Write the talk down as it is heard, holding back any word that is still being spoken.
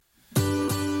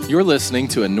You're listening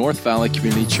to a North Valley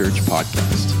Community Church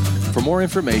podcast. For more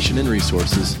information and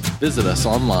resources, visit us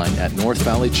online at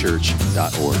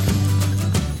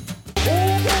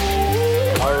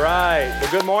northvalleychurch.org. All right.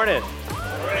 Well, good morning.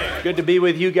 Good to be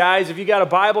with you guys. If you got a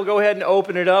Bible, go ahead and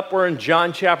open it up. We're in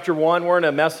John chapter 1. We're in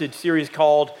a message series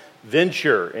called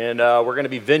Venture, and we're going to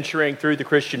be venturing through the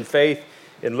Christian faith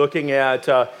and looking at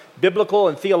biblical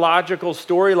and theological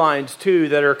storylines, too,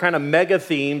 that are kind of mega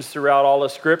themes throughout all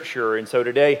of Scripture. And so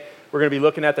today, we're going to be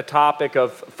looking at the topic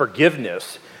of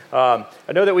forgiveness. I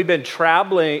know that we've been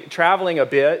traveling a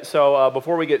bit, so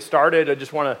before we get started, I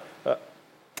just want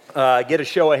to get a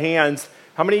show of hands.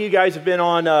 How many of you guys have been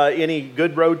on any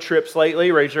good road trips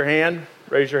lately? Raise your hand.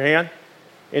 Raise your hand.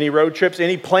 Any road trips?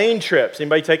 Any plane trips?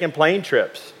 Anybody taking plane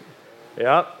trips?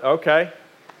 Yeah, okay.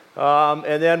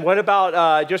 And then what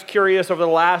about, just curious, over the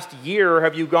last year,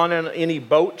 have you gone on any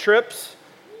boat trips?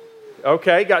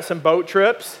 Okay, got some boat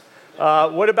trips.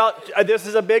 What about, this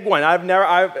is a big one.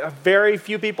 Very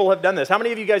few people have done this. How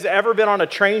many of you guys have ever been on a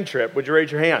train trip? Would you raise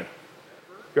your hand?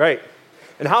 Great.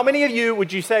 And how many of you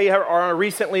would you say are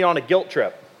recently on a guilt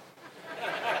trip?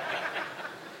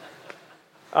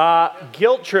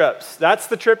 Guilt trips, that's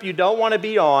the trip you don't want to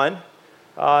be on.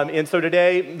 And so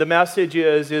today, the message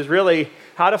is really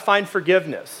how to find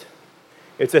forgiveness.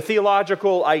 It's a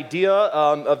theological idea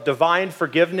of divine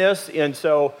forgiveness. And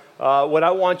so what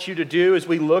I want you to do as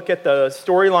we look at the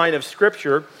storyline of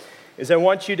Scripture is I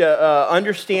want you to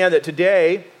understand that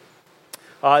today,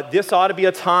 this ought to be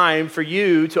a time for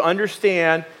you to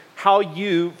understand how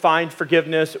you find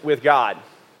forgiveness with God.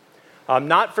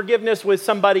 Not forgiveness with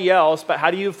somebody else, but how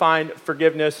do you find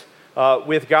forgiveness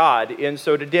with God? And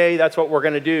so today, that's what we're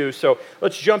going to do. So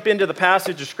let's jump into the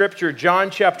passage of Scripture,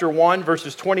 John chapter 1,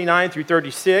 verses 29 through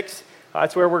 36.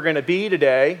 That's where we're going to be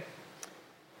today.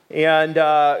 And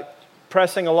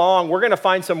pressing along, we're going to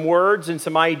find some words and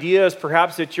some ideas,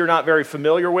 perhaps that you're not very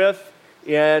familiar with.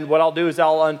 And what I'll do is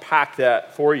I'll unpack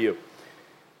that for you.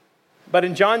 But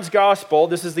in John's gospel,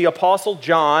 this is the Apostle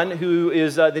John, who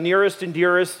is the nearest and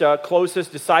dearest,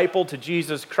 closest disciple to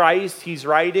Jesus Christ. He's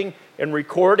writing and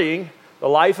recording the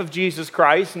life of Jesus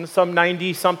Christ, and some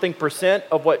 90-something%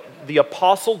 of what the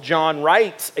Apostle John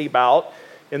writes about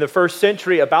in the first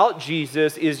century about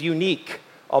Jesus is unique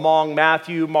among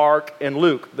Matthew, Mark, and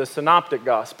Luke, the synoptic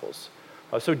gospels.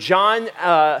 So John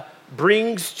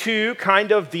brings to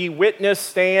kind of the witness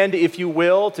stand, if you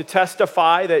will, to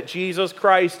testify that Jesus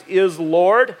Christ is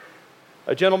Lord,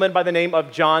 a gentleman by the name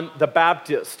of John the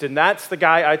Baptist. And that's the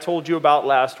guy I told you about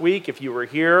last week, if you were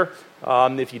here.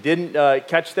 If you didn't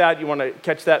catch that, you want to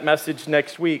catch that message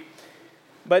next week.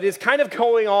 But it's kind of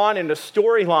going on in a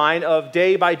storyline of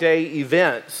day-by-day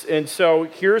events. And so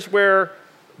here's where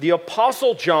the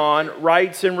Apostle John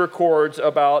writes and records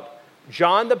about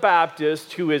John the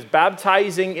Baptist, who is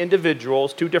baptizing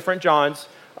individuals, two different Johns,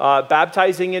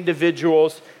 baptizing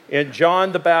individuals, and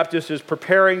John the Baptist is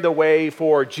preparing the way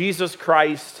for Jesus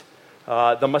Christ,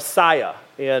 the Messiah,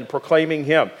 and proclaiming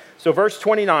him. So verse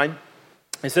 29,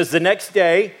 it says, the next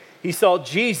day he saw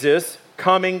Jesus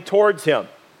coming towards him.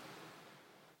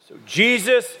 So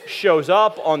Jesus shows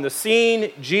up on the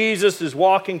scene. Jesus is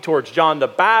walking towards John the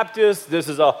Baptist. This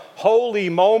is a holy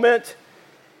moment.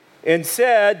 And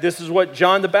said, this is what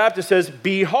John the Baptist says,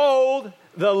 behold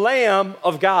the Lamb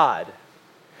of God,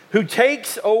 who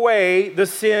takes away the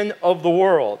sin of the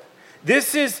world.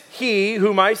 This is he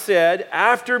whom I said,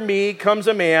 after me comes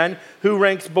a man who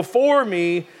ranks before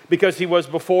me because he was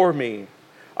before me.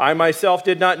 I myself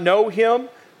did not know him,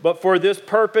 but for this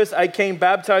purpose I came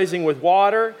baptizing with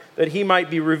water, that he might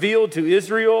be revealed to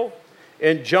Israel.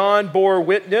 And John bore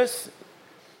witness.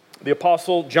 The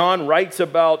Apostle John writes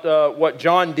about what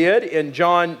John did, and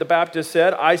John the Baptist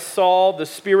said, I saw the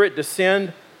Spirit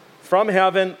descend from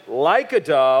heaven like a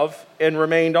dove and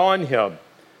remained on him.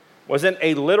 Wasn't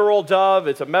a literal dove,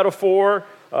 it's a metaphor.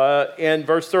 In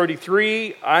verse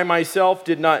 33, I myself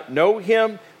did not know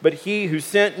him, but he who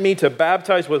sent me to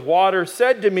baptize with water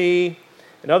said to me,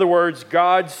 in other words,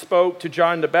 God spoke to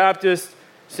John the Baptist,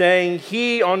 saying,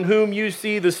 he on whom you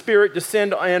see the Spirit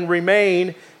descend and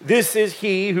remain, this is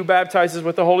he who baptizes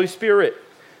with the Holy Spirit.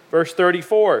 Verse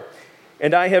 34,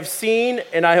 and I have seen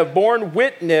and I have borne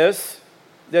witness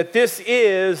that this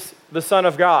is the Son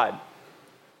of God.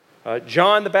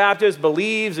 John the Baptist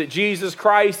believes that Jesus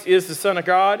Christ is the Son of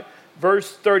God.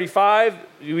 Verse 35,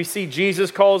 we see Jesus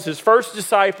calls his first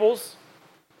disciples.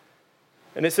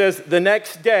 And it says, the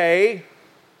next day,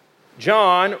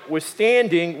 John was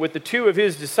standing with the two of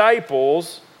his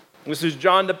disciples, This is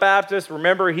John the Baptist.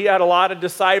 Remember, he had a lot of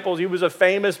disciples. He was a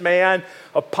famous man,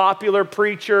 a popular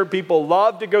preacher. People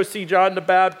loved to go see John the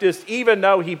Baptist, even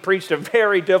though he preached a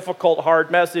very difficult, hard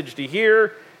message to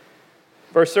hear.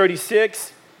 Verse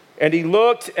 36, and he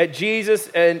looked at Jesus,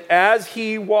 and as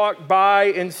he walked by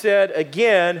and said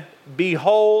again,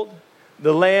 behold,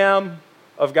 the Lamb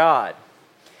of God.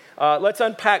 Let's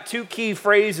unpack two key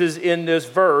phrases in this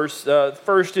verse.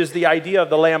 First is the idea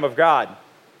of the Lamb of God.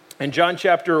 In John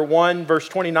chapter 1, verse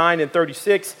 29 and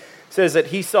 36, says that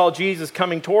he saw Jesus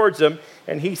coming towards him,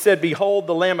 and he said, behold,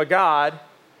 the Lamb of God,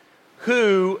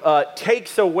 who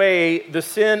takes away the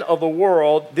sin of the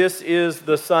world. This is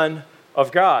the Son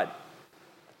of God.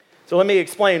 So let me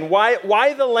explain.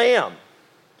 Why the Lamb?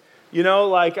 You know,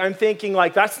 like I'm thinking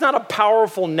like that's not a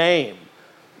powerful name.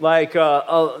 Like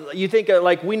you think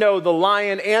like we know the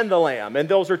lion and the lamb, and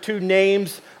those are two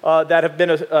names that have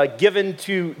been given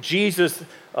to Jesus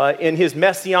in his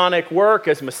messianic work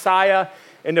as Messiah.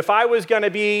 And if I was going to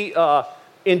be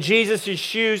in Jesus'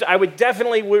 shoes, I would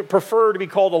definitely prefer to be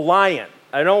called a lion.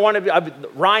 I don't want to be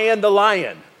Ryan the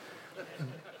lion,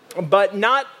 but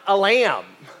not a lamb.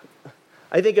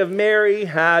 I think of Mary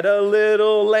had a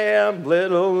little lamb,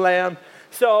 little lamb.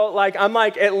 So like I'm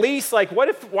like at least like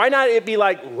why not it be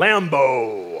like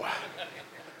Lambo?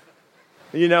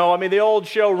 You know, I mean the old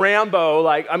show Rambo,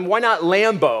 like why not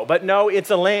Lambo? But no, it's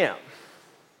a lamb.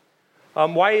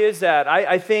 Why is that?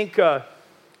 I think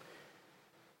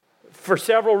for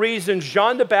several reasons.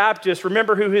 John the Baptist,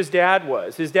 remember who his dad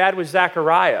was. His dad was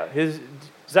Zechariah.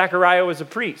 Zechariah was a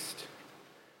priest.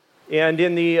 And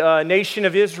in the nation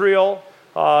of Israel,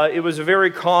 it was a very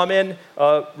common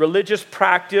religious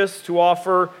practice to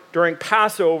offer during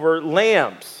Passover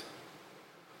lambs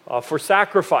for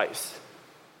sacrifice.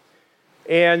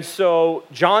 And so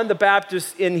John the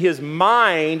Baptist, in his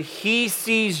mind, he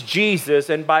sees Jesus,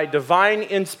 and by divine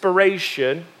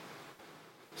inspiration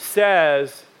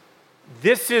says,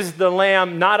 this is the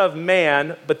Lamb not of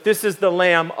man, but this is the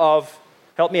Lamb of,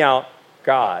 help me out,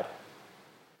 God.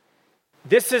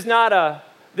 This is not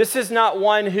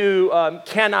one who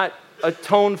cannot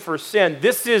atone for sin.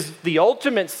 This is the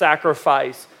ultimate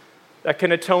sacrifice that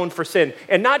can atone for sin.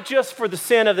 And not just for the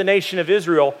sin of the nation of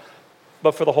Israel,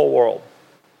 but for the whole world.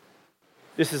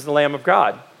 This is the Lamb of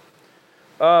God.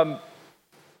 I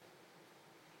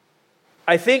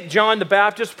think John the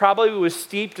Baptist probably was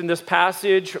steeped in this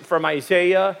passage from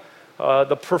Isaiah,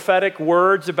 the prophetic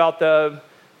words about the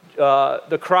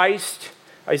Christ.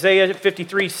 Isaiah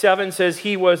 53:7 says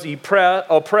he was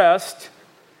oppressed.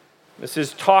 This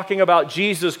is talking about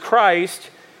Jesus Christ.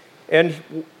 And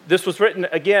this was written,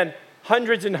 again,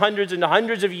 hundreds and hundreds and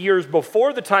hundreds of years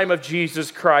before the time of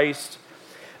Jesus Christ.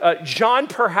 John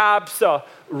perhaps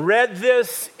read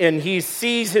this, and he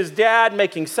sees his dad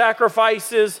making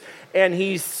sacrifices, and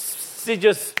he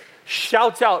just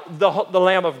shouts out the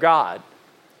Lamb of God.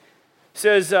 It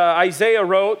says Isaiah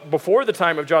wrote before the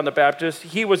time of John the Baptist,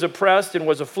 he was oppressed and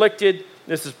was afflicted.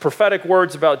 This is prophetic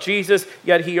words about Jesus.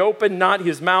 Yet he opened not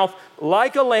his mouth.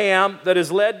 Like a lamb that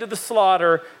is led to the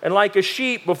slaughter, and like a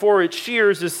sheep before its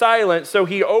shears is silent, so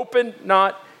he opened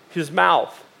not his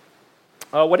mouth.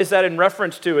 What is that in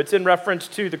reference to? It's in reference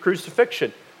to the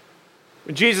crucifixion.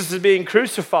 When Jesus is being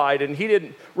crucified and he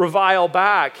didn't revile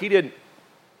back, he didn't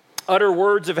utter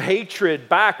words of hatred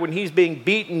back when he's being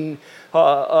beaten,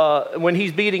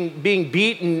 being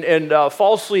beaten and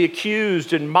falsely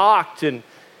accused and mocked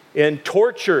and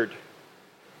tortured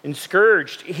and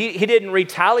scourged. He didn't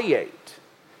retaliate.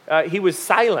 He was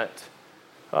silent.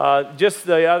 Just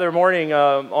the other morning,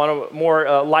 on a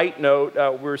more light note,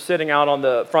 we were sitting out on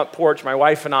the front porch, my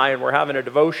wife and I, and we're having a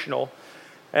devotional.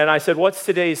 And I said, what's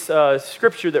today's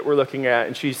scripture that we're looking at?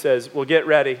 And she says, well, get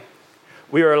ready.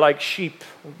 We are like sheep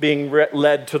being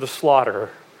led to the slaughter.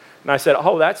 And I said,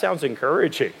 oh, that sounds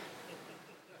encouraging.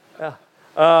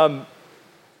 Yeah.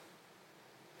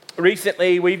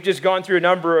 Recently, we've just gone through a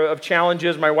number of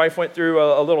challenges. My wife went through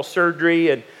a little surgery,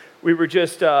 and we were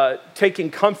just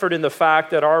taking comfort in the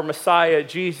fact that our Messiah,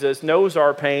 Jesus, knows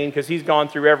our pain because he's gone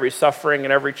through every suffering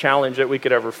and every challenge that we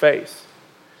could ever face.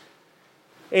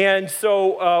 And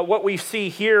so what we see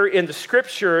here in the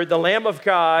scripture, the Lamb of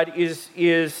God is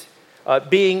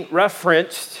being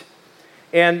referenced.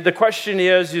 And the question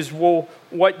is well,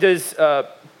 what does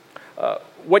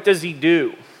he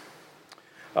do?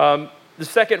 The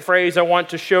second phrase I want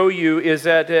to show you is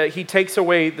that he takes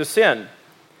away the sin.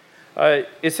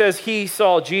 It says he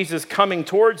saw Jesus coming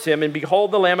towards him, and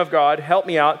behold the Lamb of God, help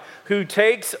me out, who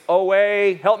takes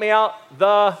away, help me out,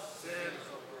 the sins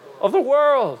of the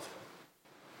world.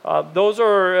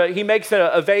 He makes it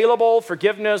available,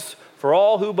 forgiveness for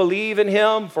all who believe in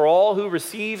him, for all who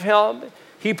receive him.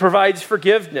 He provides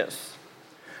forgiveness.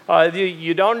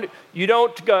 You don't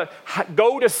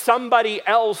go to somebody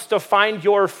else to find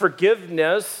your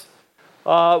forgiveness.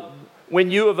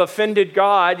 When you have offended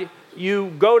God,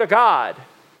 you go to God.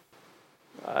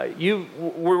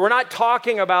 We're not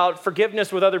talking about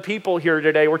forgiveness with other people here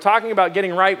today. We're talking about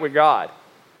getting right with God.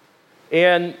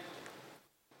 And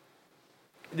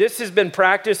this has been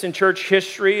practiced in church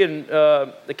history, in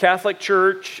the Catholic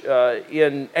Church,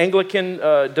 in Anglican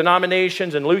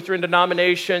denominations and Lutheran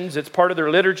denominations. It's part of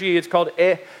their liturgy. It's called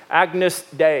Agnus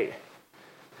Dei.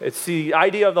 It's the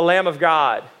idea of the Lamb of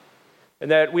God,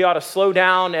 and that we ought to slow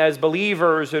down as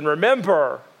believers and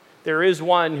remember there is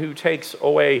one who takes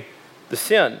away the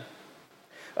sin.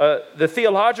 The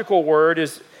theological word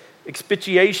is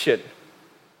expiation,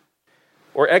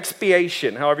 or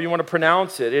expiation, however you want to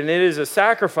pronounce it. And it is a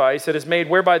sacrifice that is made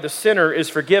whereby the sinner is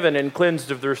forgiven and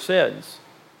cleansed of their sins.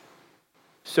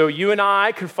 So you and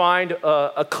I can find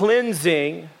a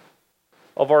cleansing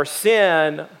of our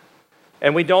sin,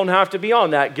 and we don't have to be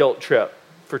on that guilt trip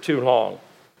for too long.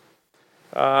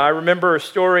 I remember a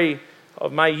story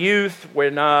of my youth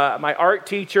when my art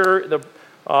teacher,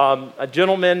 a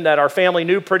gentleman that our family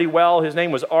knew pretty well, his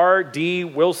name was R.D.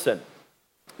 Wilson.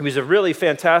 He was a really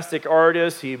fantastic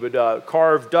artist. He would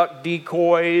carve duck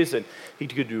decoys, and he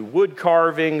could do wood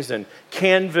carvings and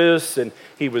canvas, and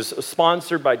he was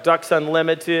sponsored by Ducks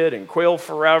Unlimited and Quail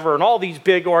Forever and all these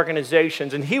big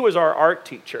organizations, and he was our art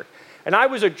teacher. And I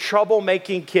was a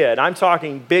troublemaking kid. I'm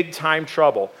talking big-time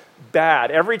trouble.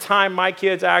 Bad. Every time my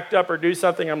kids act up or do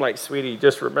something, I'm like, sweetie,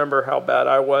 just remember how bad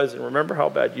I was and remember how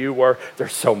bad you were. They're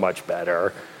so much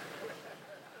better.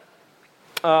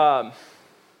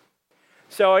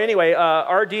 So anyway,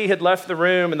 RD had left the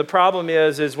room, and the problem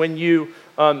is when you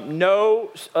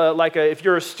if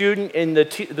you're a student and the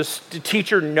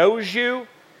teacher knows you,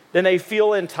 then they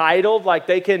feel entitled, like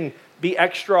they can be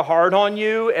extra hard on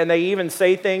you, and they even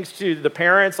say things to the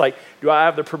parents like, do I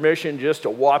have the permission just to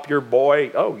whop your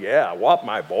boy? Oh yeah, whop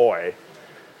my boy.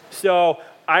 So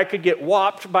I could get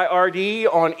whopped by RD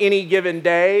on any given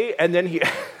day, and then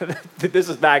this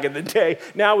is back in the day.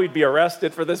 Now we'd be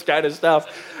arrested for this kind of stuff.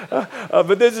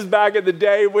 But this is back in the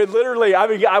day when literally,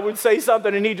 I would say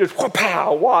something and he'd just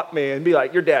whop me and be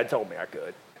like, your dad told me I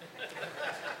could.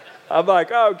 I'm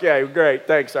like, okay, great,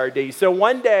 thanks, RD. So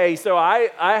one day, I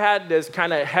had this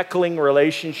kind of heckling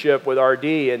relationship with RD,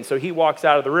 and so he walks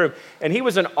out of the room, and he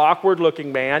was an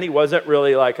awkward-looking man. He wasn't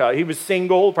really he was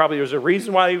single. Probably there was a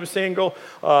reason why he was single.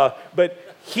 But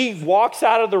he walks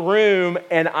out of the room,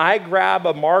 and I grab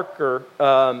a marker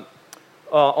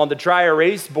on the dry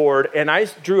erase board, and I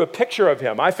drew a picture of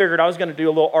him. I figured I was going to do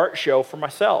a little art show for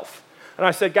myself. And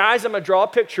I said, guys, I'm going to draw a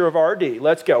picture of RD.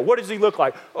 Let's go. What does he look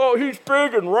like? Oh, he's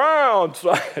big and round.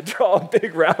 So I draw a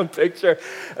big round picture.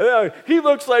 And he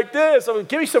looks like this.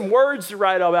 Give me some words to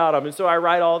write about him. And so I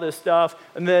write all this stuff.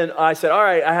 And then I said, all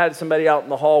right, I had somebody out in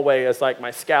the hallway as like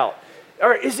my scout. All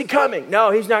right, is he coming?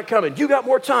 No, he's not coming. You got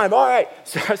more time. All right.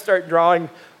 So I start drawing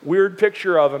weird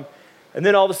picture of him. And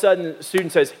then all of a sudden, the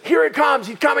student says, here he comes.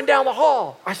 He's coming down the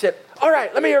hall. I said, all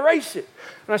right, let me erase it.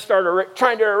 And I started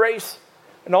trying to erase.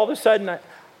 And all of a sudden, I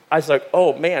was like,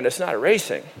 oh, man, it's not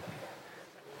erasing.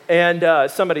 And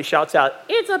somebody shouts out,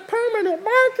 it's a permanent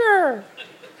marker.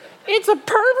 It's a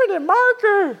permanent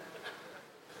marker.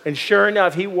 And sure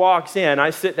enough, he walks in. I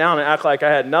sit down and act like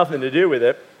I had nothing to do with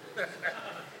it.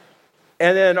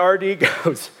 And then RD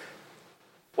goes,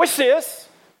 what's this?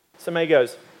 Somebody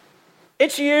goes,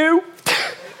 it's you.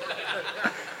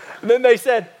 And then they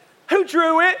said, who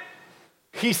drew it?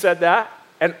 He said that.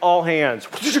 And all hands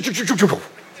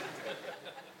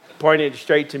pointed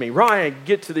straight to me. Ryan,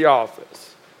 get to the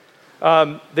office.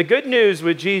 The good news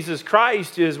with Jesus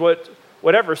Christ is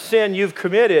whatever sin you've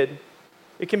committed,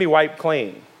 it can be wiped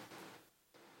clean.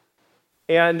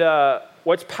 And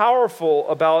what's powerful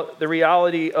about the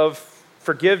reality of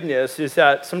forgiveness is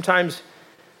that sometimes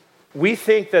we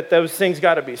think that those things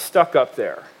got to be stuck up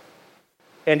there.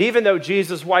 And even though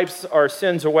Jesus wipes our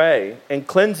sins away and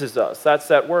cleanses us, that's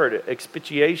that word,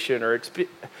 expiation or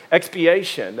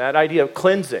expiation, that idea of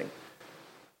cleansing.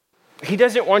 He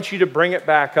doesn't want you to bring it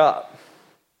back up.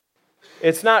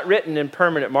 It's not written in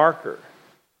permanent marker.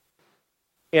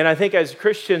 And I think as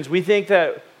Christians, we think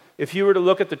that if you were to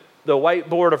look at the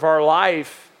whiteboard of our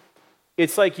life,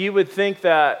 it's like you would think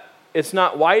that it's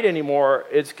not white anymore,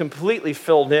 it's completely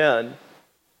filled in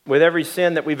with every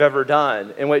sin that we've ever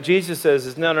done. And what Jesus says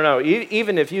is, no.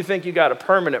 Even if you think you got a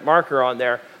permanent marker on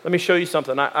there, let me show you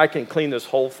something. I can clean this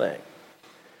whole thing.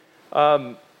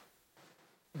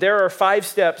 There are 5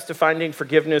 steps to finding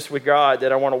forgiveness with God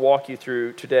that I want to walk you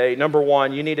through today. Number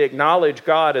 1, you need to acknowledge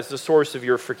God as the source of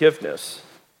your forgiveness.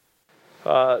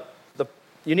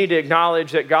 You need to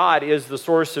acknowledge that God is the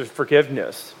source of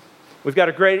forgiveness. We've got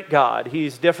a great God.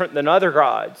 He's different than other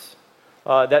gods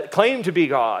that claim to be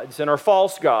gods and are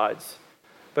false gods.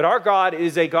 But our God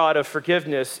is a God of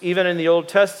forgiveness. Even in the Old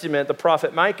Testament, the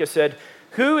prophet Micah said,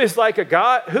 Who is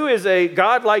a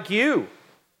God like you?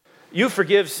 You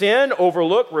forgive sin,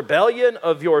 overlook rebellion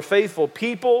of your faithful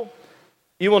people.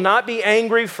 You will not be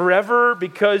angry forever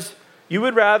because you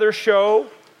would rather show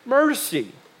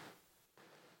mercy.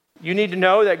 You need to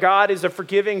know that God is a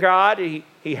forgiving God.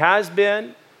 He has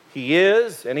been, He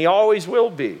is, and He always will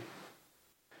be.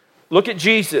 Look at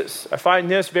Jesus. I find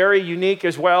this very unique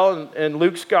as well. In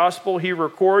Luke's gospel, he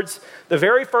records the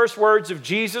very first words of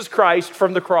Jesus Christ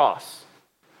from the cross.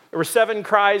 There were 7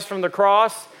 cries from the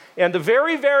cross, and the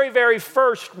very, very, very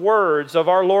first words of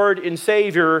our Lord and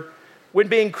Savior when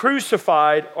being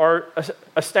crucified are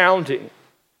astounding.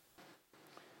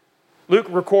 Luke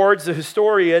records, the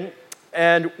historian,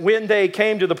 and when they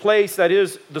came to the place that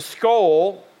is the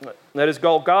skull, that is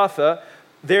Golgotha,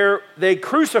 there they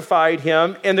crucified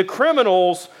him, and the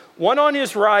criminals, one on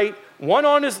his right, one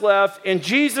on his left, and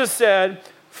Jesus said,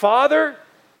 Father,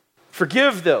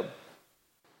 forgive them,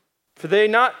 for they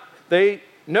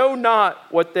know not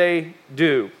what they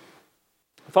do.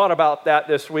 I thought about that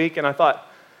this week, and I thought,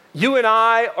 you and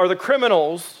I are the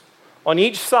criminals on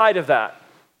each side of that.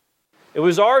 It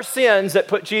was our sins that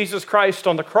put Jesus Christ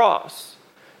on the cross.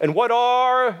 And what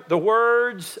are the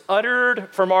words uttered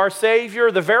from our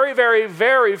Savior? The very, very,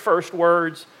 very first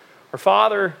words are,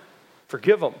 Father,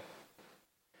 forgive them.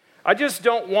 I just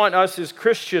don't want us as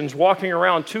Christians walking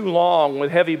around too long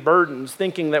with heavy burdens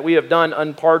thinking that we have done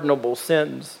unpardonable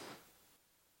sins.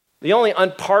 The only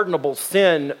unpardonable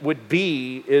sin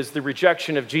is the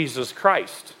rejection of Jesus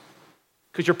Christ,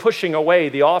 because you're pushing away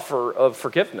the offer of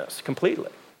forgiveness completely.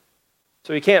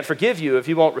 So He can't forgive you if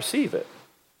you won't receive it.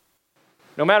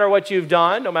 No matter what you've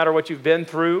done, no matter what you've been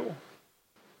through,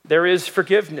 there is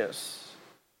forgiveness.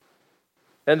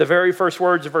 And the very first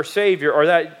words of our Savior are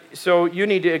that, so you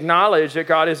need to acknowledge that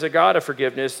God is a God of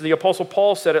forgiveness. The Apostle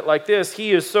Paul said it like this,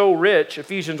 He is so rich,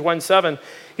 Ephesians 1:7,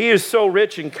 He is so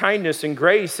rich in kindness and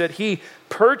grace that He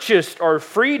purchased our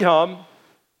freedom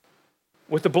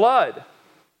with the blood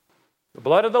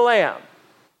of the Lamb,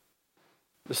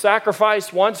 the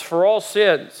sacrifice once for all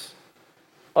sins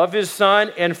of His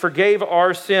Son, and forgave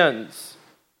our sins.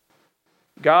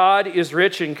 God is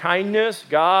rich in kindness.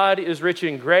 God is rich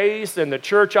in grace, and the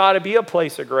church ought to be a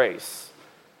place of grace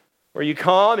where you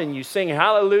come and you sing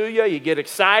hallelujah, you get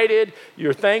excited,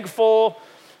 you're thankful.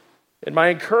 And my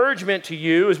encouragement to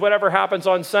you is whatever happens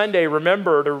on Sunday,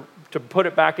 remember to put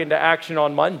it back into action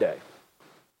on Monday.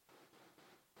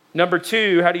 Number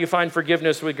 2, how do you find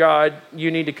forgiveness with God? You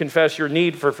need to confess your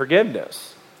need for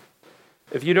forgiveness.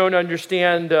 If you don't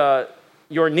understand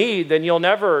your need, then you'll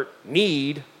never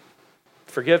need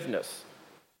forgiveness.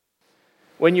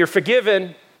 When you're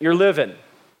forgiven, you're living.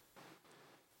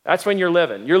 That's when you're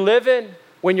living. You're living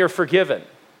when you're forgiven.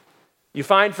 You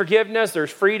find forgiveness,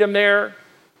 there's freedom there.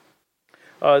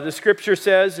 The scripture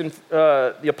says, and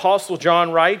the Apostle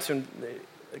John writes in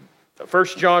 1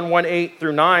 John 1:8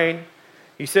 through 9,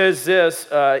 he says this,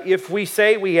 if we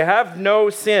say we have no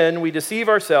sin, we deceive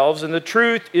ourselves, and the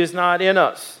truth is not in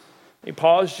us. He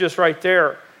paused just right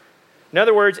there. In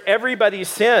other words, everybody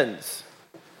sins.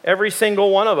 Every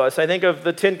single one of us. I think of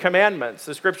the 10 Commandments.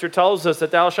 The scripture tells us that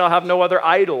thou shalt have no other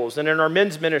idols. And in our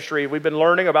men's ministry, we've been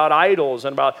learning about idols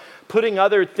and about putting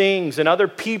other things and other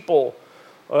people,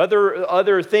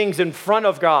 other things in front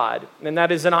of God. And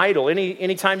that is an idol.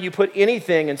 Anytime you put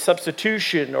anything in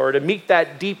substitution or to meet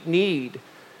that deep need,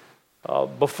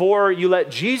 before you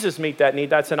let Jesus meet that need,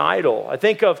 that's an idol. I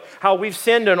think of how we've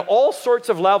sinned on all sorts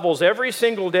of levels. Every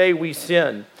single day we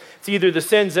sin. It's either the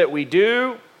sins that we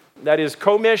do, that is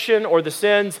commission, or the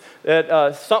sins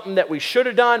that something that we should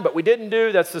have done but we didn't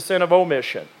do, that's the sin of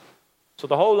omission. So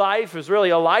the whole life is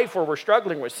really a life where we're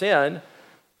struggling with sin,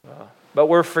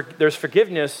 but there's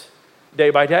forgiveness day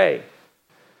by day.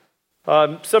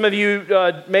 Some of you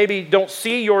maybe don't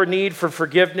see your need for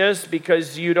forgiveness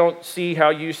because you don't see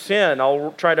how you sin.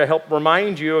 I'll try to help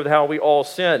remind you of how we all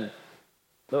sin.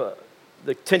 The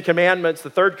 10 Commandments,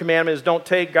 the third commandment is don't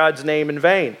take God's name in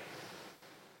vain.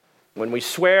 When we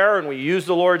swear and we use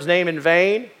the Lord's name in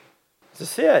vain, it's a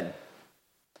sin.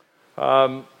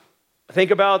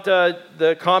 Think about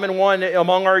the common one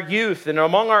among our youth and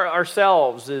among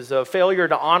ourselves is a failure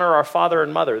to honor our father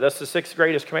and mother. That's the 6th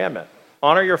greatest commandment.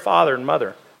 Honor your father and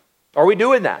mother. Are we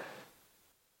doing that?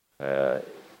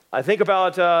 I think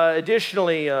about,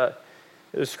 additionally, the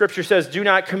scripture says, do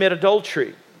not commit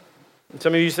adultery. And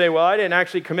some of you say, well, I didn't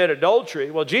actually commit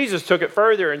adultery. Well, Jesus took it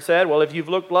further and said, well, if you've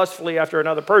looked lustfully after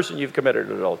another person, you've committed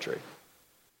adultery.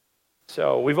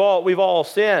 So we've all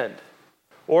sinned.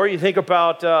 Or you think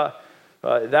about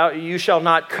thou you shall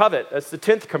not covet. That's the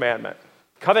 10th commandment.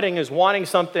 Coveting is wanting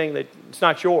something that's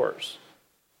not yours.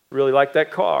 Really like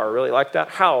that car, really like that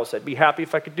house. I'd be happy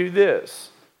if I could do this.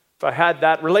 If I had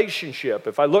that relationship,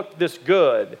 if I looked this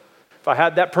good, if I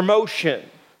had that promotion,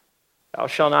 thou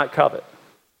shalt not covet.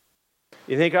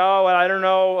 You think, oh, well, I don't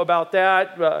know about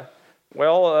that. The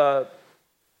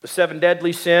 7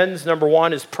 deadly sins, number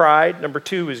 1 is pride, number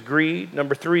 2 is greed,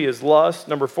 number 3 is lust,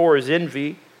 number 4 is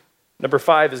envy, number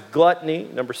 5 is gluttony,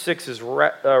 number 6 is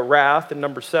wrath, and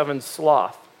number 7 is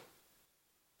sloth.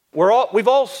 We've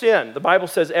all sinned. The Bible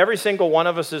says every single one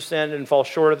of us has sinned and fall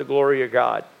short of the glory of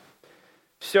God.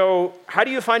 So how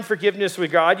do you find forgiveness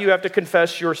with God? You have to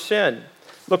confess your sin.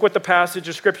 Look what the passage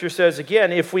of Scripture says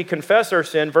again. If we confess our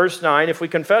sin, verse 9, if we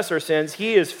confess our sins,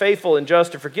 he is faithful and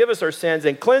just to forgive us our sins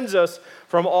and cleanse us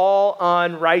from all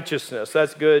unrighteousness.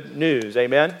 That's good news.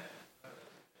 Amen?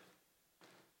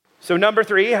 So number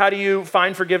 3, how do you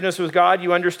find forgiveness with God?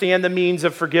 You understand the means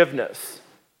of forgiveness.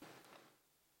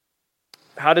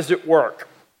 How does it work?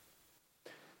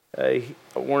 I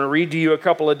want to read to you a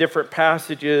couple of different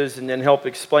passages and then help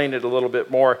explain it a little bit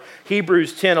more.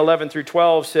 Hebrews 10, 11 through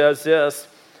 12 says this,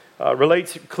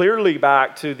 relates clearly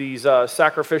back to these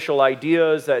sacrificial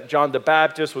ideas that John the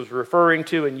Baptist was referring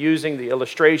to and using the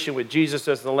illustration with Jesus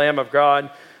as the Lamb of God.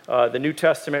 The New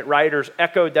Testament writers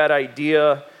echoed that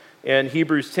idea, and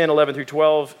Hebrews 10, 11 through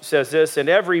 12 says this, and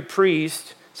every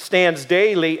priest stands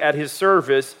daily at his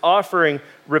service, offering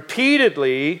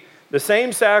repeatedly the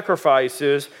same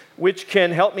sacrifices, which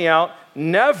can, help me out,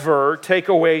 never take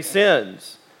away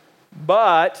sins.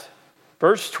 But,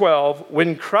 verse 12,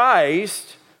 when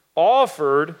Christ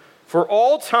offered for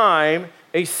all time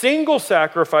a single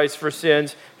sacrifice for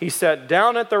sins, he sat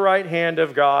down at the right hand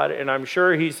of God, and I'm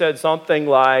sure he said something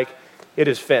like, it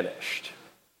is finished.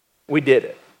 We did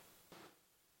it.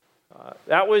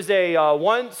 That was a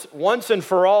once and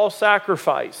for all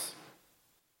sacrifice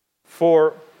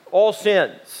for all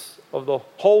sins of the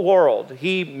whole world.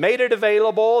 He made it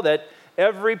available that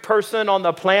every person on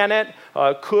the planet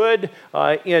could,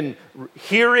 in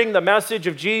hearing the message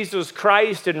of Jesus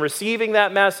Christ and receiving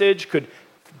that message, could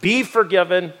be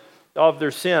forgiven of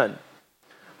their sin.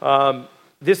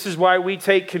 This is why we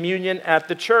take communion at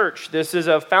the church. This is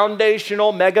a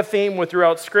foundational mega theme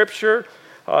throughout Scripture.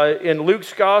 In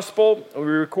Luke's Gospel, we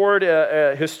record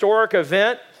a historic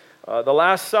event, the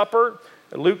Last Supper,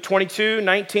 Luke 22,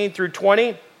 19 through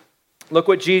 20. Look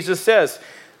what Jesus says.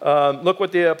 Look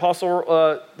what the apostle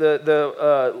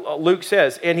Luke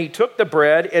says. And he took the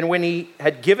bread, and when he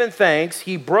had given thanks,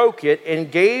 he broke it and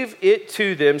gave it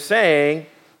to them, saying,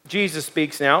 Jesus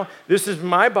speaks now, this is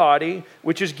my body,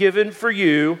 which is given for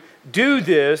you. Do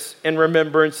this in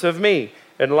remembrance of me.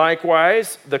 And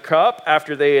likewise, the cup,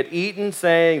 after they had eaten,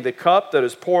 saying, the cup that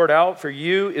is poured out for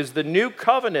you is the new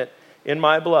covenant in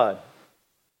my blood.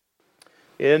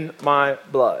 In my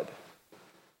blood.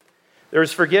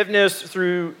 There's forgiveness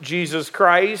through Jesus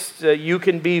Christ. You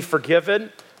can be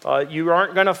forgiven. You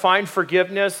aren't going to find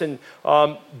forgiveness in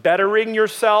bettering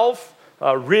yourself,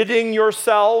 ridding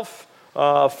yourself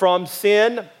from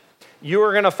sin. You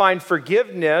are going to find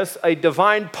forgiveness, a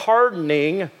divine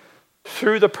pardoning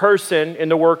through the person in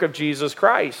the work of Jesus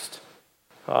Christ.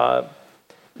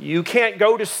 You can't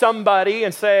go to somebody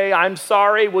and say, I'm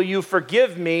sorry, will you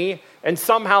forgive me? And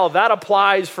somehow that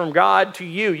applies from God to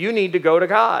you. You need to go to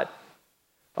God.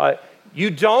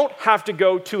 You don't have to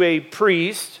go to a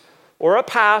priest or a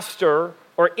pastor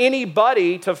or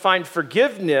anybody to find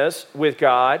forgiveness with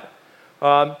God.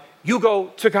 You go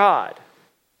to God.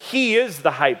 He is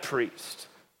the high priest.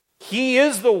 He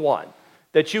is the one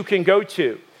that you can go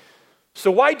to. So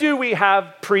why do we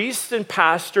have priests and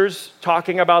pastors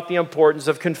talking about the importance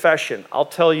of confession? I'll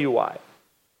tell you why.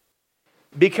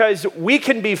 Because we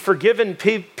can be forgiven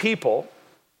people,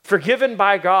 forgiven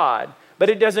by God, but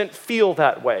it doesn't feel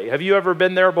that way. Have you ever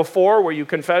been there before where you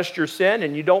confessed your sin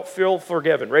and you don't feel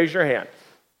forgiven? Raise your hand.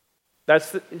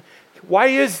 Why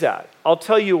is that? I'll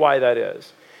tell you why that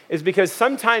is. It's because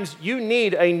sometimes you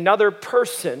need another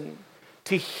person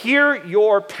to hear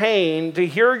your pain, to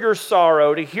hear your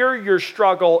sorrow, to hear your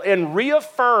struggle, and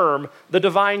reaffirm the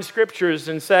divine scriptures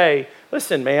and say,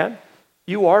 listen, man,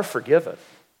 you are forgiven.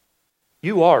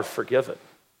 You are forgiven.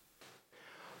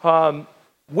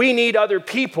 We need other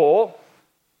people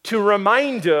to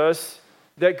remind us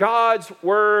that God's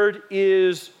word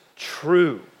is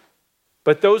true.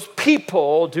 But those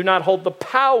people do not hold the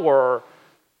power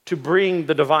to bring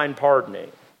the divine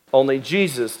pardoning. Only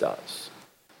Jesus does.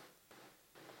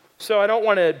 So I don't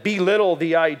want to belittle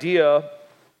the idea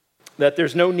that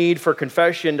there's no need for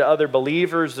confession to other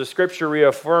believers. The scripture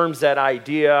reaffirms that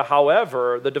idea.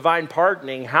 However, the divine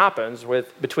pardoning happens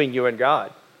between you and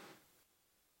God.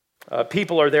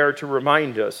 People are there to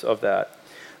remind us of that.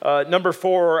 Number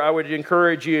 4, I would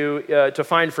encourage you to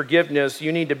find forgiveness.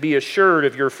 You need to be assured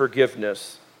of your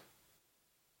forgiveness.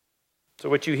 So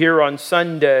what you hear on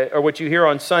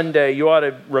Sunday, you ought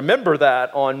to remember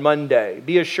that on Monday.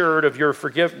 Be assured of your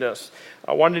forgiveness.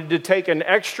 I wanted to take an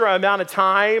extra amount of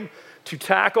time to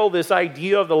tackle this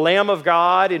idea of the Lamb of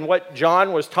God and what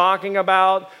John was talking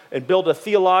about, and build a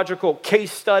theological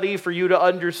case study for you to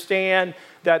understand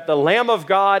that the Lamb of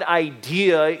God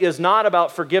idea is not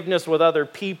about forgiveness with other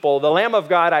people. The Lamb of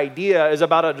God idea is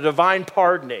about a divine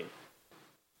pardoning.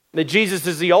 That Jesus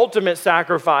is the ultimate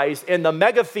sacrifice, and the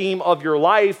mega theme of your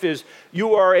life is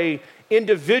you are a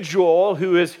individual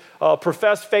who has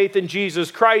professed faith in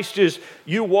Jesus Christ, is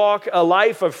you walk a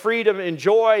life of freedom and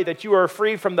joy, that you are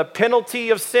free from the penalty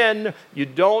of sin. You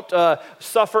don't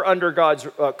suffer under God's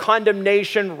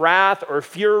condemnation, wrath, or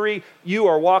fury. You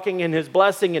are walking in his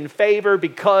blessing and favor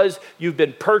because you've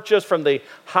been purchased from the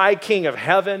high King of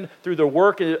heaven through the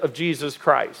work of Jesus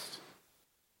Christ.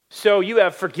 So you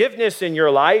have forgiveness in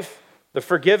your life. The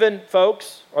forgiven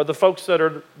folks are the folks that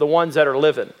are the ones that are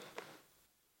living.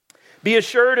 Be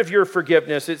assured of your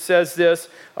forgiveness. It says this,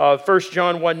 1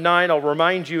 John 1:9. I'll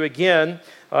remind you again.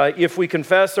 If we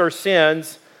confess our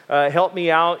sins, help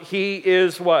me out. He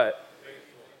is what?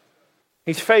 Faithful.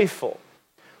 He's faithful.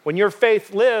 When you're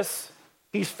faithless,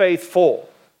 he's faithful.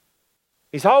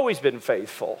 He's always been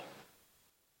faithful.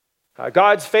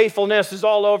 God's faithfulness is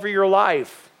all over your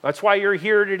life. That's why you're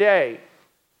here today,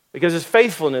 because his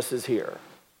faithfulness is here.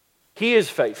 He is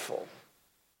faithful.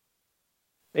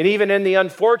 And even in the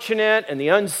unfortunate and the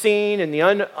unseen and the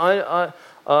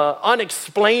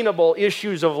unexplainable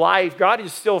issues of life, God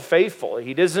is still faithful.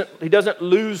 He doesn't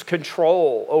lose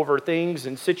control over things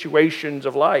and situations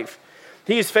of life.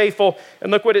 He is faithful.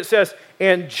 And look what it says,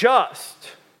 and just.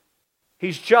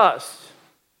 He's just.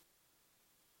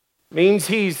 Means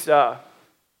he's going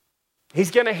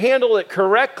to handle it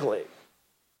correctly.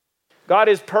 God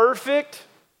is perfect,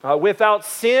 without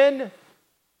sin,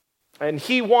 and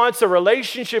he wants a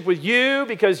relationship with you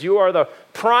because you are the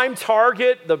prime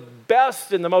target, the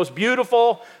best and the most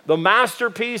beautiful, the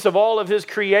masterpiece of all of his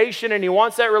creation, and he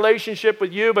wants that relationship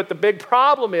with you. But the big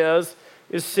problem is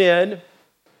sin,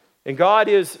 and God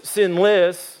is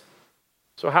sinless.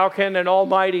 So how can an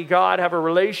almighty God have a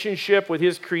relationship with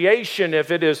his creation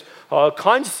if it is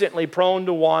constantly prone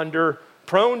to wander,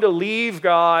 prone to leave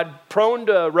God, prone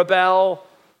to rebel?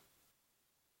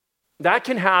 That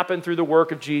can happen through the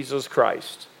work of Jesus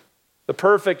Christ, the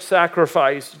perfect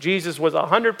sacrifice. Jesus was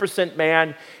 100%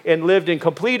 man and lived in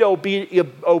complete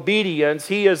obedience.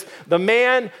 He is the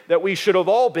man that we should have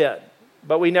all been,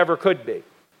 but we never could be.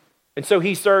 And so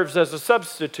he serves as a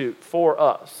substitute for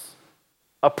us,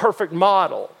 a perfect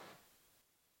model.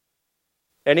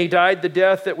 And he died the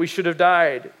death that we should have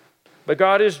died. But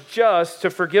God is just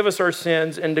to forgive us our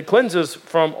sins and to cleanse us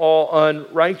from all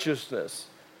unrighteousness.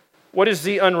 What is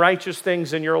the unrighteous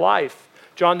things in your life?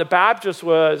 John the Baptist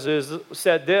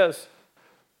said this,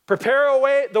 prepare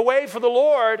the way for the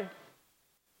Lord,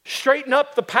 straighten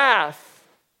up the path.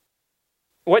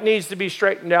 What needs to be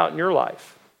straightened out in your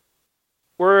life?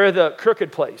 Where are the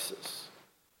crooked places?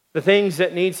 The things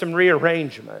that need some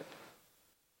rearrangement.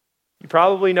 You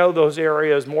probably know those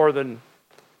areas more than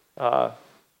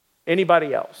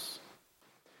anybody else.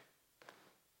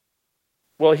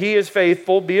 Well, he is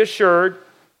faithful. Be assured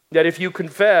that if you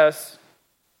confess,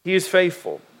 he is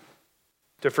faithful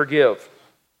to forgive.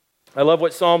 I love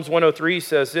what Psalms 103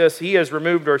 says this, he has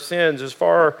removed our sins as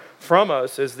far from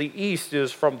us as the east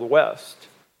is from the west.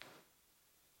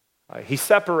 He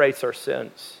separates our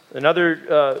sins. In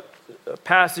other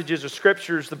passages of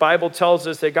scriptures, the Bible tells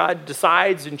us that God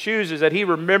decides and chooses that he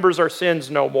remembers our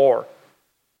sins no more.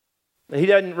 He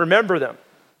doesn't remember them.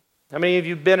 How many of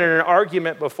you have been in an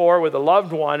argument before with a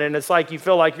loved one and it's like you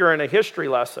feel like you're in a history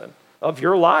lesson of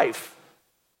your life,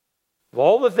 of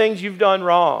all the things you've done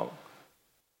wrong?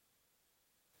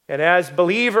 And as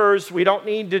believers, we don't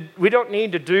need to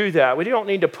do that. We don't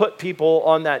need to put people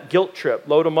on that guilt trip,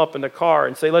 load them up in the car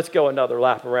and say, let's go another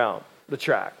lap around the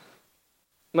track.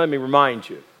 Let me remind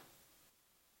you.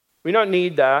 We don't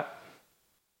need that.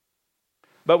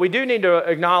 But we do need to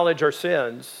acknowledge our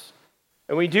sins.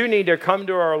 And we do need to come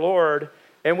to our Lord,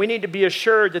 and we need to be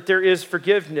assured that there is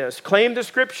forgiveness. Claim the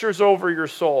scriptures over your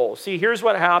soul. See, here's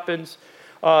what happens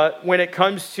when it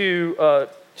comes to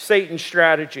Satan's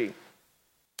strategy.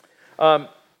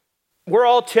 We're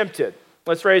all tempted.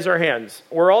 Let's raise our hands.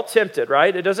 We're all tempted,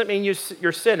 right? It doesn't mean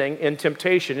you're sinning in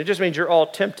temptation. It just means you're all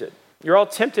tempted. You're all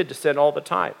tempted to sin all the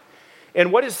time.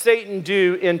 And what does Satan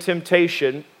do in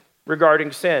temptation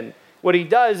regarding sin? What he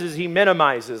does is he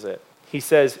minimizes it. He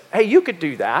says, hey, you could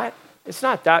do that. It's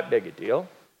not that big a deal.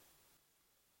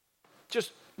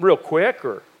 Just real quick,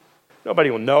 or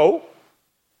nobody will know.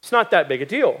 It's not that big a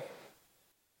deal.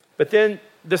 But then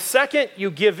the second you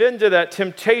give in to that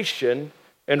temptation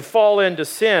and fall into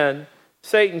sin,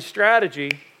 Satan's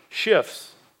strategy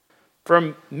shifts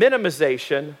from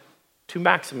minimization to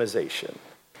maximization.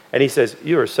 And he says,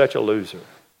 you are such a loser.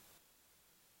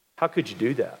 How could you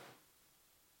do that?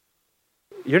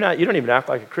 You don't even act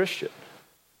like a Christian.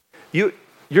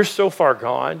 You're so far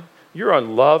gone. You're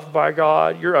unloved by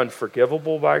God. You're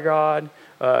unforgivable by God.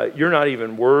 You're not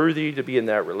even worthy to be in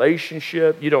that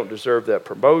relationship. You don't deserve that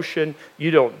promotion.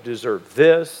 You don't deserve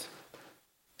this.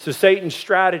 So Satan's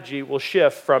strategy will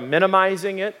shift from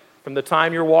minimizing it, from the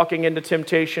time you're walking into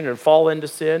temptation and fall into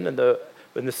sin, and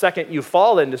the second you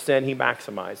fall into sin, he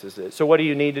maximizes it. So what do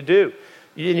you need to do?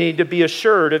 You need to be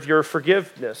assured of your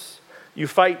forgiveness. You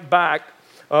fight back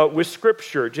with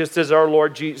Scripture, just as our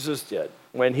Lord Jesus did.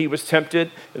 When he was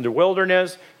tempted in the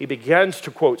wilderness, he begins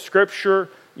to quote Scripture.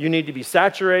 You need to be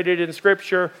saturated in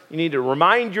Scripture. You need to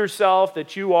remind yourself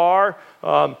that you are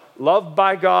loved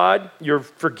by God, you're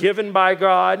forgiven by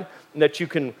God, and that you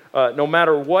can, no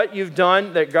matter what you've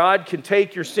done, that God can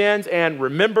take your sins and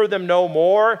remember them no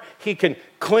more. He can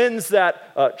cleanse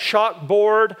that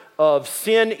chalkboard of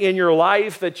sin in your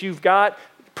life that you've got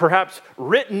perhaps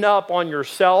written up on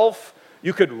yourself.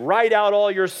 You could write out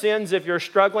all your sins if you're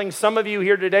struggling. Some of you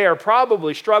here today are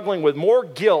probably struggling with more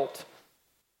guilt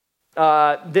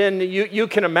than you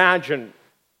can imagine.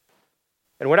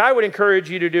 And what I would encourage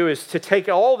you to do is to take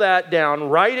all that down,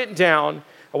 write it down.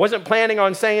 I wasn't planning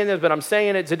on saying this, but I'm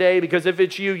saying it today because if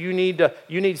it's you, you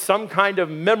need some kind of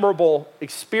memorable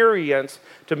experience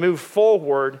to move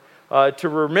forward, to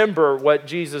remember what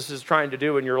Jesus is trying to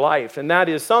do in your life. And that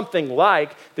is something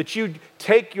like that you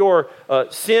take your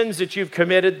sins that you've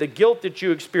committed, the guilt that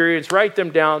you experience, write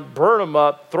them down, burn them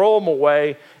up, throw them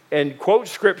away, and quote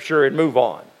Scripture and move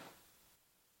on.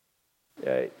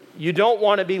 You don't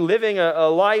want to be living a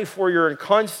life where you're in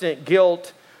constant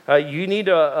guilt. You need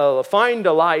to find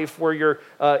a life where you're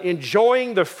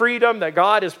enjoying the freedom that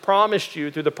God has promised you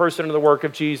through the person and the work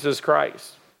of Jesus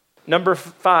Christ. Number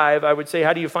 5, I would say,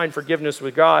 how do you find forgiveness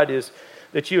with God is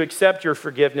that you accept your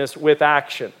forgiveness with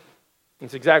action.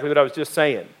 That's exactly what I was just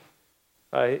saying.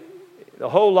 The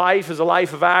whole life is a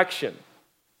life of action.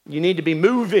 You need to be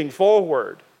moving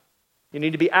forward. You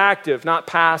need to be active, not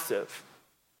passive.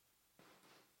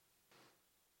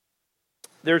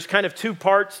 There's kind of 2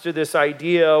 parts to this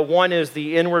idea. One is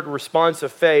the inward response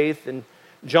of faith. And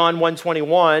John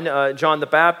 1:21, John the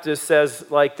Baptist says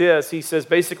like this. He says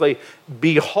basically,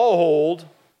 behold,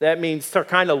 that means to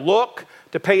kind of look,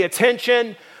 to pay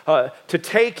attention, to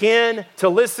take in, to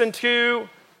listen to.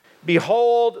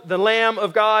 Behold, the Lamb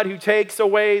of God who takes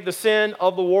away the sin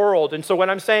of the world. And so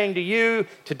what I'm saying to you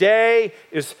today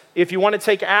is if you want to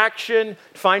take action,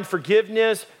 find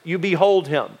forgiveness, you behold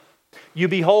him. You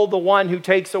behold the one who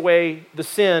takes away the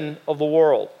sin of the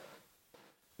world.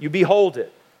 You behold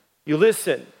it. You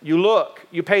listen. You look.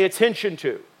 You pay attention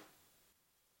to.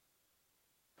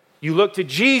 You look to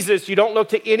Jesus. You don't look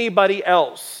to anybody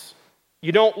else.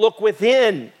 You don't look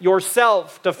within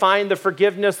yourself to find the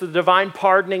forgiveness, the divine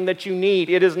pardoning that you need.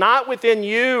 It is not within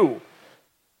you.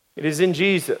 It is in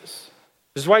Jesus.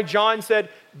 This is why John said,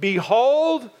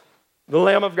 behold the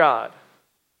Lamb of God.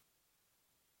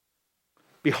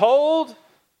 Behold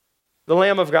the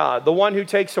Lamb of God, the one who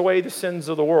takes away the sins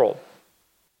of the world.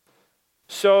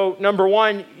 So, number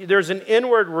 1, there's an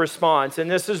inward response, and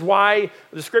this is why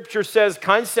the Scripture says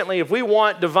constantly, if we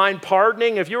want divine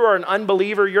pardoning, if you are an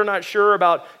unbeliever, you're not sure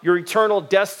about your eternal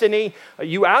destiny,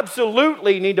 you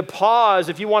absolutely need to pause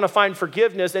if you want to find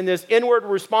forgiveness. In this inward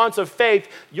response of faith,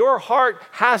 your heart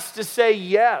has to say,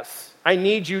 yes, I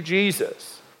need you,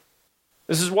 Jesus.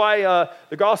 This is why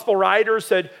the gospel writer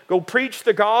said, go preach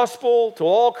the gospel to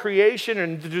all creation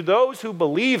and to those who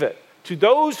believe it, to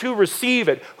those who receive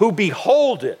it, who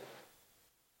behold it.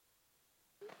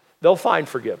 They'll find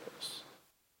forgiveness.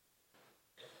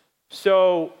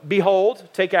 So, behold,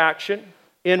 take action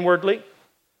inwardly.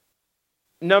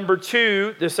 Number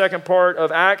 2, the second part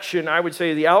of action, I would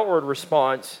say the outward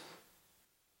response.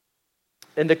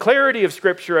 And the clarity of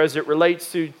Scripture as it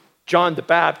relates to John the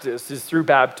Baptist is through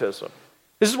baptism.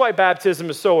 This is why baptism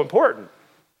is so important.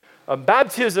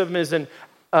 Baptism is an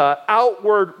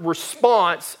outward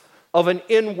response of an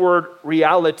inward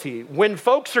reality. When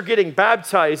folks are getting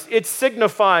baptized, it's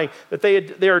signifying that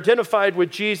they're identified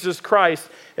with Jesus Christ,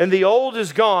 and the old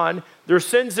is gone, their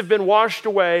sins have been washed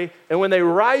away, and when they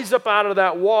rise up out of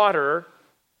that water,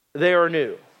 they are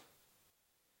new.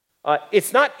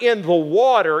 It's not in the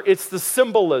water, it's the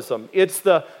symbolism. It's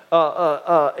the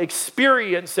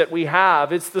experience that we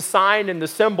have. It's the sign and the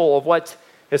symbol of what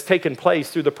has taken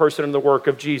place through the person and the work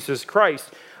of Jesus Christ.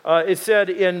 It said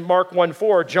in Mark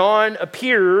 1:4, John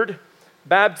appeared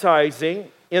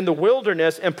baptizing in the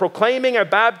wilderness and proclaiming a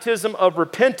baptism of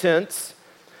repentance,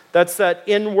 that's that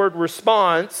inward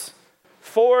response,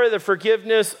 for the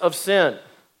forgiveness of sin.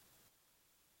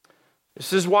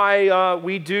 This is why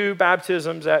we do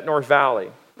baptisms at North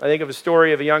Valley. I think of a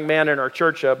story of a young man in our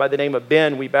church by the name of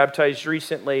Ben. We baptized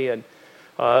recently, and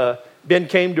Ben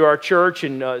came to our church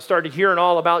and started hearing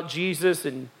all about Jesus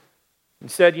and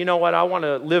said, you know what, I want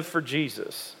to live for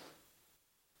Jesus.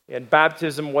 And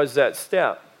baptism was that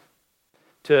step.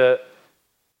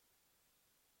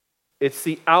 It's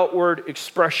the outward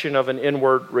expression of an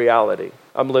inward reality.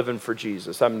 I'm living for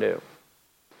Jesus. I'm new.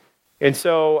 And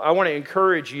so I want to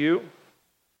encourage you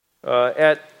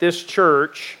at this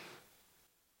church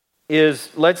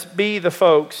is let's be the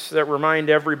folks that remind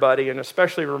everybody, and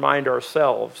especially remind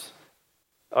ourselves,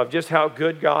 of just how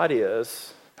good God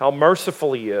is, how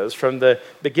merciful He is. From the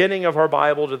beginning of our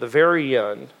Bible to the very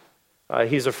end,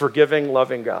 He's a forgiving,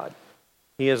 loving God.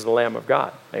 He is the Lamb of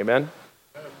God. Amen?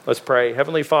 Let's pray.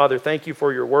 Heavenly Father, thank You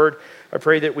for Your word. I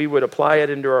pray that we would apply it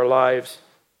into our lives.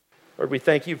 Lord, we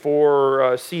thank You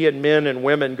for seeing men and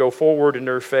women go forward in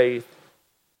their faith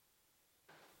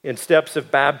in steps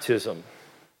of baptism.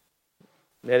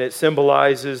 And it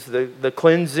symbolizes the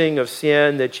cleansing of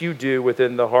sin that You do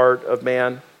within the heart of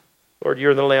man. Lord,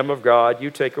 You're the Lamb of God. You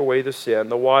take away the sin.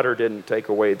 The water didn't take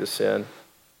away the sin,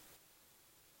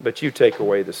 but You take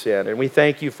away the sin. And we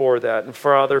thank You for that. And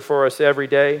Father, for us every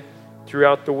day,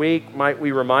 throughout the week, might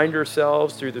we remind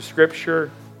ourselves through the Scripture,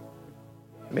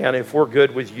 man, if we're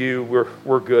good with You,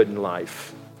 we're good in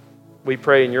life. We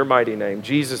pray in Your mighty name,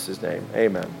 Jesus' name,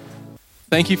 amen.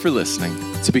 Thank you for listening.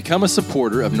 To become a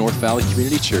supporter of North Valley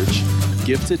Community Church,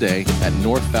 give today at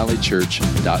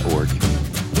northvalleychurch.org.